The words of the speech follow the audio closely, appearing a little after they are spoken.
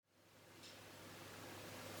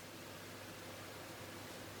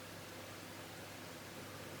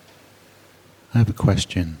I have a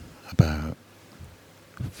question about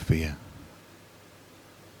fear.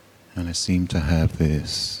 And I seem to have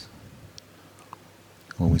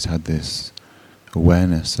always had this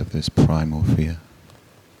awareness of this primal fear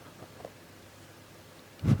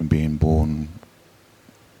from being born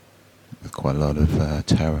with quite a lot of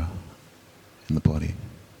terror in the body,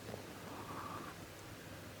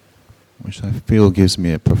 which I feel gives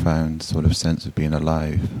me a profound sort of sense of being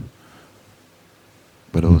alive,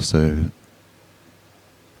 but also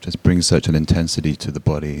just brings such an intensity to the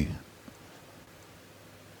body.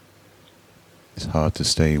 It's hard to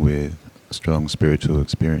stay with strong spiritual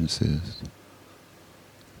experiences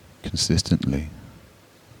consistently.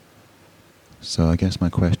 So I guess my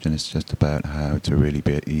question is just about how to really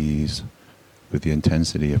be at ease with the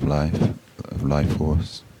intensity of life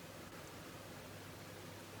force,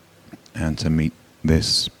 and to meet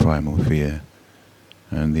this primal fear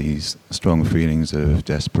and these strong feelings of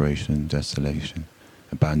desperation, desolation,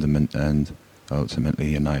 abandonment, and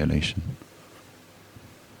ultimately annihilation.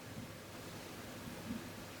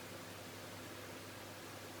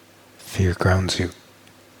 Fear grounds you.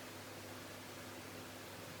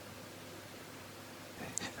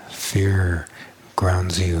 Fear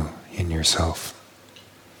grounds you in yourself.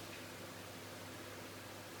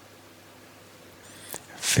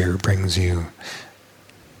 Fear brings you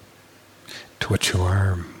to what you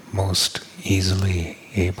are most easily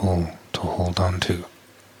able to hold on to.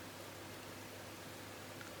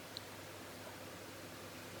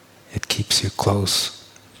 It keeps you close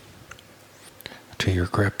to your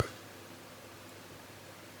grip.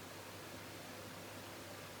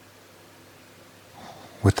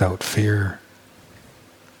 Without fear,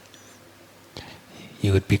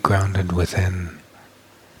 you would be grounded within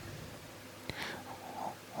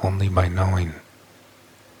only by knowing.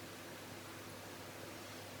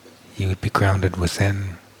 You would be grounded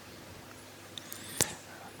within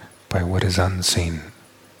by what is unseen.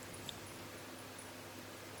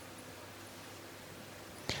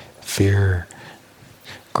 Fear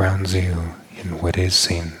grounds you in what is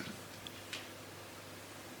seen.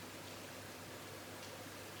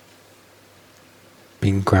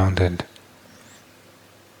 Being grounded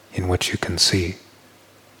in what you can see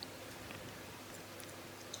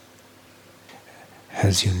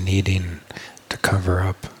has you needing to cover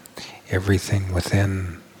up everything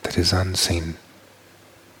within that is unseen.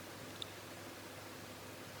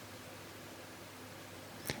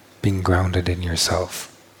 Being grounded in yourself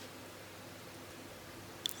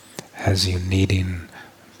has you needing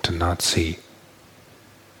to not see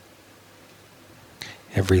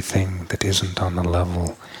everything that isn't on the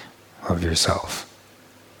level of yourself.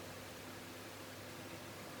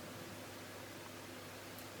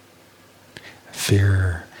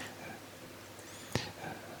 Fear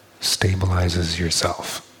stabilizes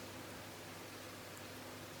yourself.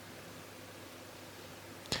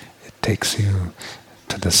 It takes you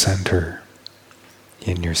to the center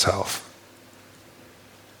in yourself.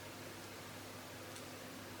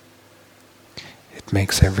 It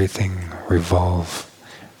makes everything revolve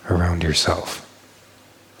around yourself.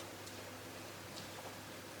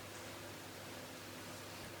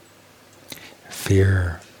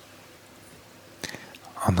 Fear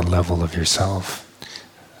on the level of yourself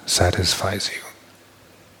satisfies you.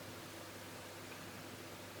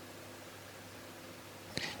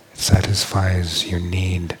 It satisfies your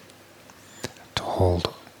need to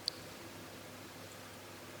hold.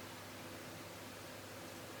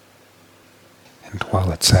 And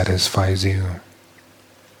while it satisfies you,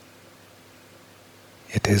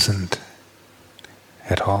 it isn't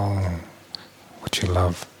at all what you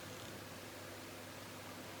love.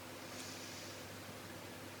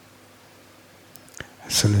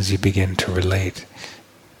 As soon as you begin to relate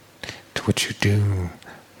to what you do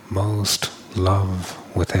most love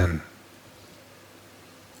within,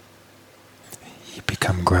 you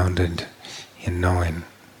become grounded in knowing.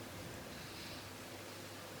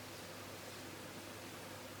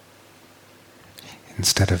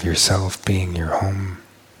 Instead of yourself being your home,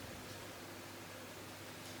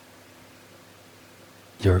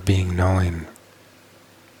 your being knowing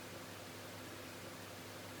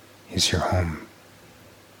is your home.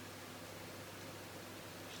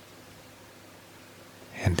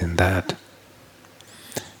 And in that,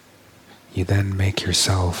 you then make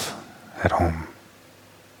yourself at home.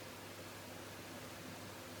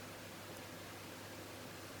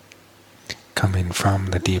 Coming from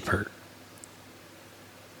the deeper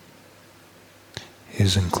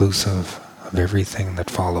is inclusive of everything that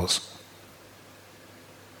follows.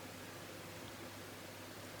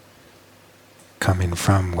 Coming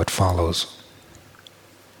from what follows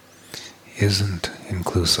isn't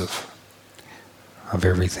inclusive of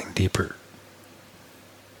everything deeper.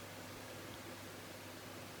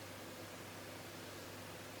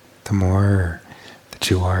 The more that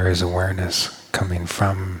you are as awareness coming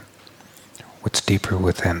from what's deeper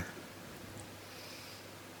within,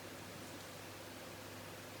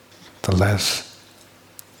 the less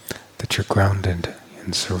that you're grounded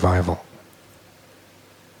in survival,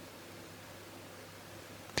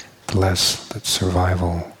 the less that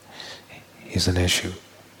survival is an issue.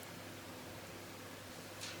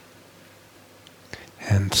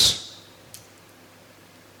 Hence,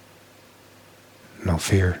 no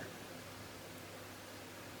fear,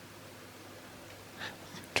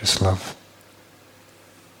 just love.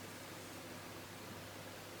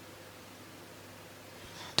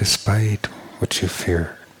 Despite what you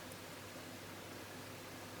fear,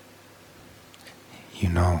 you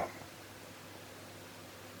know.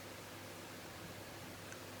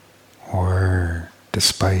 Or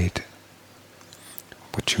despite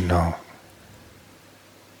what you know,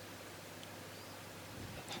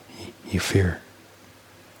 you fear.